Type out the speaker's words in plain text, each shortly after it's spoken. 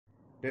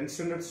10th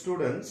standard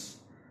students,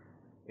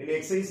 in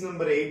exercise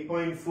number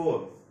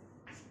 8.4,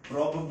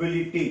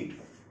 probability,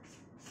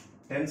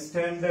 10th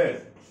standard,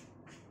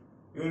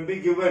 you will be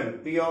given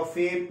P of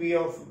A, P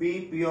of B,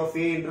 P of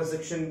A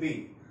intersection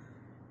B.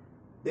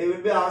 They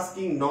will be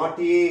asking not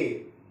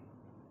A,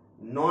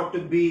 not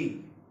B,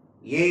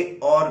 A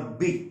or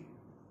B.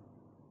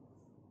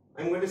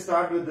 I am going to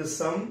start with the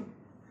sum.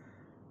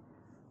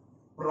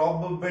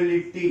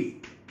 Probability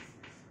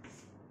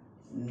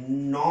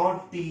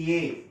not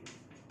A.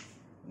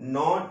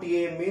 Not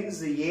A means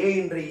A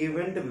என்ற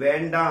event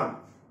வேண்டாம்.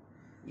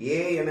 A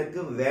எனக்கு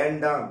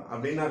வேண்டாம்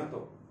அப்படினா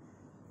அர்த்தம்.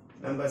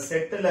 நம்ம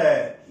செட்ல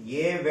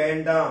A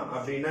வேண்டாம்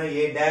அப்படினா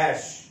A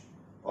dash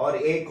or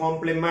A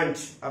complement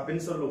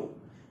அப்படினு சொல்லுவோம்.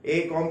 A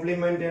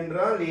complement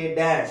என்றால் A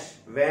dash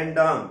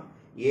வேண்டாம்.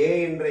 A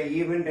என்ற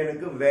event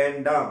எனக்கு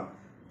வேண்டாம்.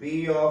 P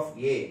of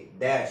A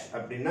dash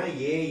அப்படினா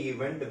A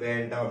event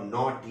வேண்டாம்.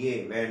 Not A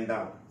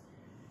வேண்டாம்.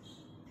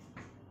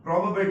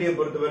 probability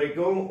பொறுத்த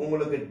வரைக்கும்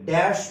உங்களுக்கு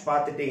dash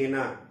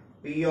பார்த்துட்டீங்கன்னா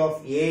P of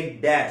A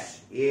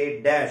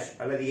dash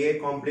அல்லது A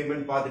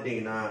complement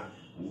பார்த்துட்டீங்கன்னா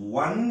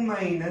 1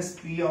 minus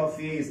P of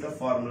A is the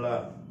formula.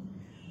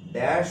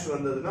 dash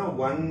வந்ததுன்னா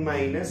 1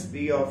 minus P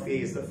of A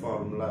is the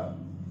formula.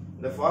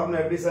 இந்த formula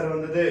எப்படி சார்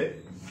வந்தது?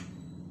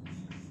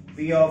 P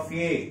of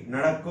A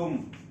நடக்கும்,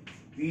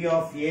 P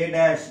of A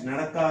dash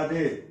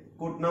நடக்காது,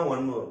 கூட்டினா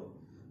 1 வரும்.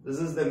 This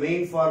is the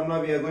main formula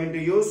we are going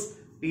to use.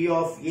 P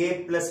of A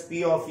plus P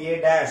of A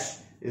dash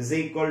is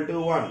equal to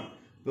 1.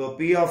 So P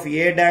of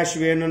A dash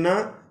வேணும்னா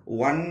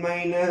 1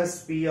 minus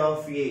P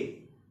of A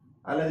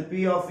அல்லது P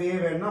of A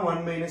வேணும்னா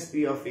 1 minus P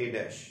of A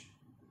dash.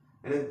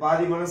 எனக்கு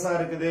பாதி மனசா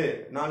இருக்குது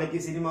நாளைக்கு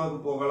சினிமாவுக்கு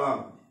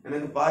போகலாம்,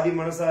 எனக்கு பாதி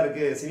மனசா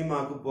இருக்கு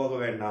சினிமாவுக்கு போக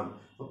வேண்டாம்.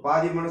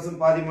 பாதி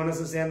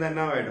மனசும் சேர்ந்தா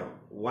என்ன ஆயிடும்?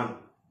 1.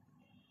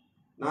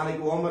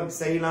 நாளைக்கு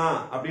ஹோம்வொர்க் செய்யலாம்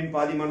அப்படின்னு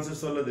பாதி மனசு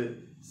சொல்லுது,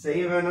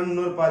 செய்ய வேணும்னு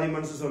இன்னொரு பாதி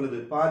மனசு சொல்லுது,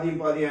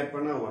 பாதியும் ஆட்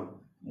பண்ணா 1.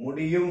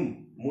 முடியும்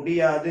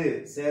முடியாது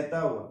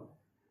சேர்த்தா 1.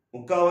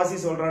 முக்காவாசி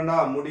சொல்றேன்டா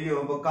முடியும்,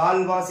 அப்ப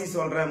கால்வாசி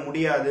சொல்றேன்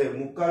முடியாது,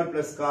 முக்கால்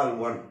பிளஸ் கால்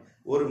 1.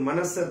 ஒரு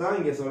மனசை தான்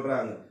இங்க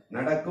சொல்றாங்க.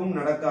 நடக்கும்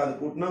நடக்காது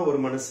கூட்டினா ஒரு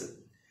மனசு.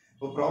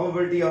 இப்போ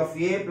probability of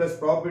A plus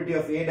probability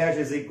of A dash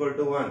is equal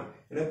to 1.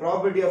 எனக்கு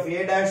probability of A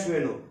dash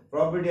வேணும்.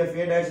 probability of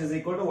A dash is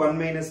equal to 1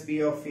 minus P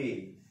of A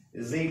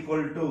is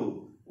equal to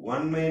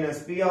 1 minus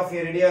P of A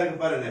ரெடியா இருக்கு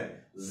பாருங்க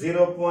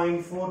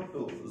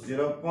 0.42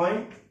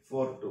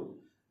 0.42.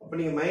 அப்ப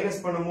நீங்க minus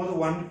பண்ணும்போது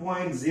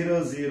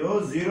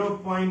 1.00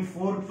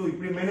 0.42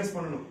 இப்படி minus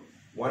பண்ணணும்.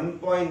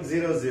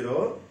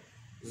 1.00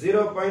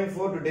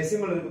 0.42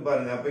 டெசிமல் இருக்கு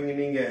பாருங்க. அப்ப இங்க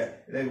நீங்க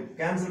இதை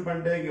கேன்சல்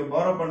பண்ணிட்டு இங்க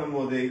borrow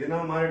பண்ணும்போது இதுனா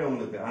மாறிடும்,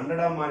 உங்களுக்கு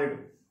 100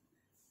 மாறிடும்.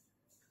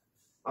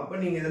 அப்ப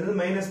நீங்க இதுல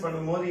இருந்து மைனஸ்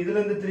பண்ணும்போது இதுல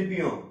இருந்து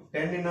திருப்பியும்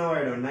 10 என்ன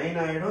ஆயிடும்? 9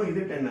 ஆயிடும்,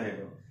 இது 10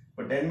 ஆயிடும். அப்ப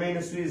 10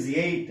 minus 2 is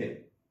 8,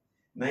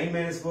 9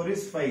 minus 4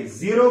 is 5,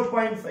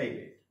 0.58.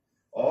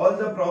 all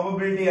the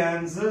probability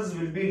answers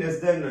will be less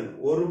than 1.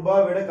 ஒரு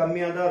ரூபாய் விட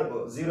கம்மியா தான்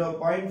இருக்கும்.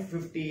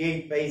 0.58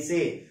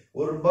 பைசே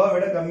ஒரு ரூபாய்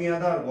விட கம்மியா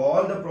தான் இருக்கும்.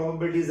 all the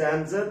probabilities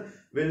answer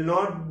will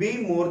not be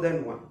more than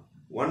 1.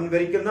 1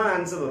 வரைக்கும் தான்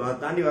ஆன்சர் வரும்,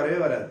 அது தாண்டி வரவே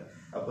வராது.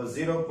 அப்ப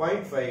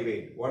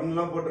 0.58 1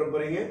 எல்லாம் போட்டுற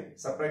போறீங்க,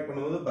 சப்ட்ராக்ட்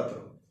பண்ணும்போது 10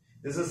 வரும்.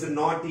 this is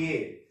not A.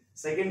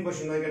 Second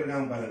question தான்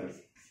கேட்டிருக்காங்க பாருங்க.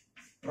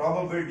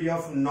 probability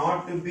of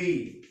not B.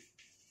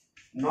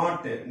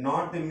 not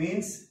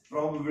means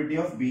probability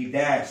of B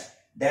dash.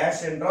 dash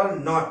என்றால்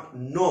not,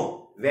 no,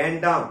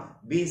 வேண்டாம்,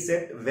 B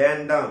set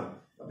வேண்டாம்.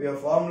 அப்ப your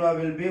formula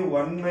will be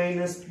 1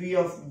 minus P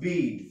of B,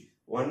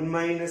 1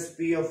 minus P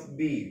of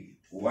B,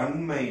 1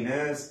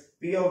 minus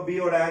P of B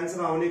ஓட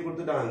answer அவனே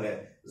கொடுத்துட்டாங்க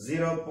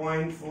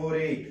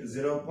 0.48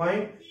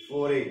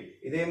 0.48.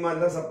 இதே மாதிரி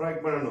தான்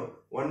சப்ட்ராக்ட் பண்ணணும்.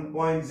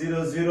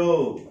 1.00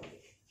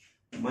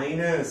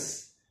 minus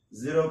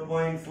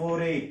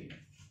 0.48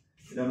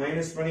 இத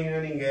மைனஸ்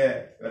பண்ணீங்கன்னா நீங்க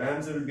your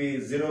answer will be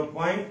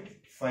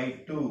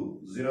 0.52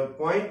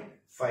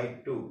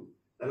 0.52.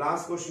 The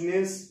last question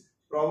is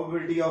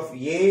probability of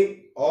A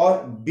or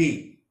B.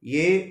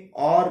 A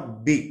or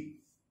B.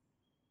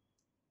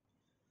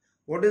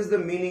 What is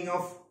the meaning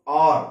of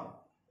or?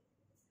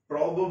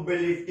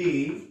 Probability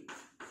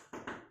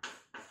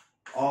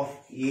of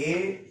A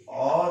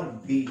or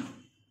B.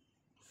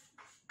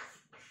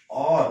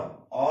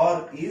 Or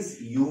is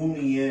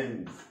union.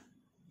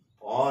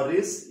 Or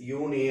is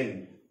union.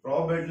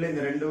 Probability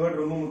இந்த ரெண்டு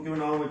word ரொம்ப முக்கியம்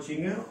ஞாபகம்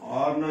வச்சீங்க.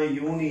 or na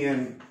union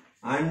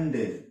and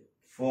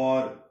for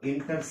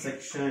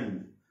intersection.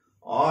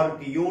 or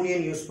க்கு union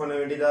use பண்ண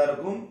வேண்டியதா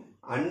இருக்கும்,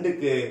 and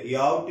க்கு you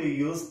have to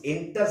use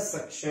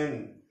intersection.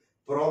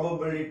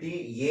 probability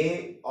A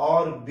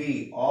or B.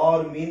 or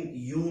mean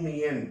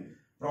union.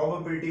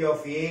 probability of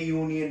A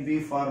union B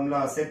formula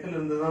செட்ல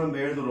இருந்து தான் நம்ம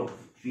எழுதுறோம்.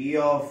 P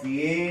of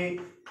A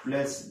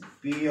plus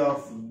P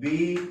of B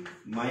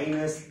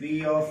minus P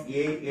of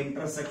A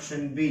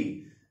intersection B.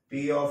 P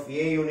of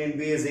A union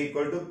B is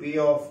equal to P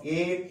of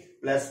A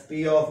plus P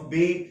of B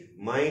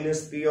minus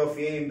P of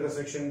A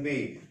intersection B.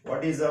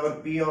 What is our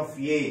P of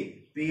A?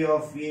 P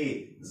of A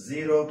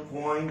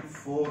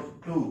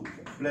 0.42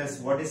 plus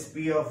what is P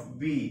of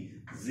B?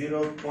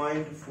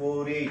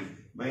 0.48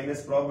 minus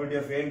probability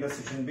of A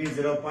intersection B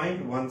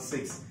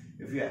 0.16.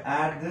 If you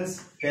add this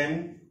 10,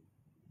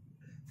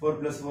 4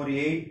 plus 4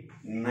 8,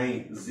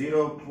 9,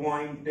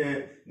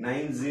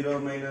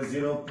 0.90 minus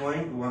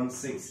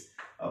 0.16.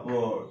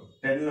 About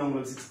 10 la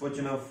உங்களுக்கு 6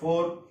 போச்சுனா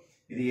 4,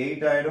 இது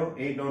 8 ஆயிடும்,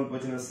 8 down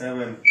போச்சுனா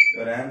 7.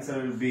 Your answer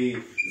will be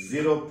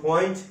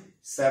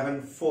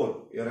 0.74.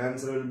 Your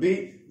answer will be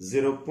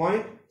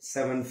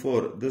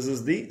 0.74. This is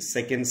the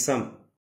second sum.